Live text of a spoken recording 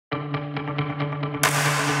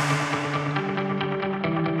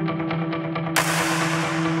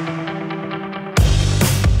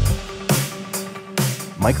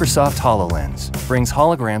Microsoft HoloLens brings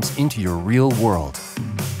holograms into your real world.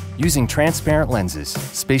 Using transparent lenses,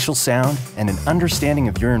 spatial sound, and an understanding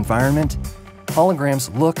of your environment,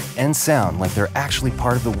 holograms look and sound like they're actually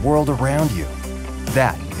part of the world around you.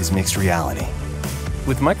 That is mixed reality.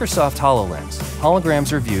 With Microsoft HoloLens,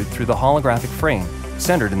 holograms are viewed through the holographic frame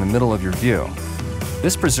centered in the middle of your view.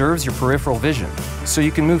 This preserves your peripheral vision, so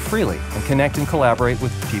you can move freely and connect and collaborate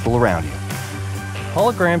with people around you.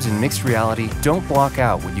 Holograms in mixed reality don't block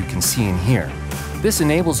out what you can see and hear. This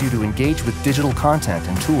enables you to engage with digital content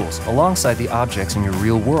and tools alongside the objects in your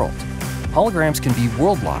real world. Holograms can be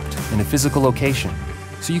world-locked in a physical location,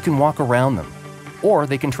 so you can walk around them, or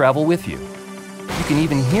they can travel with you. You can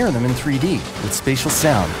even hear them in 3D with spatial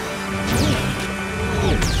sound.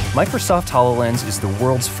 Microsoft HoloLens is the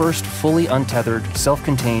world's first fully untethered,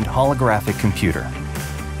 self-contained holographic computer.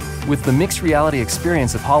 With the mixed reality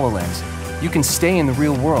experience of HoloLens, you can stay in the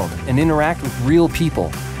real world and interact with real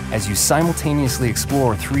people as you simultaneously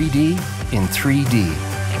explore 3D in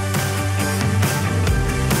 3D.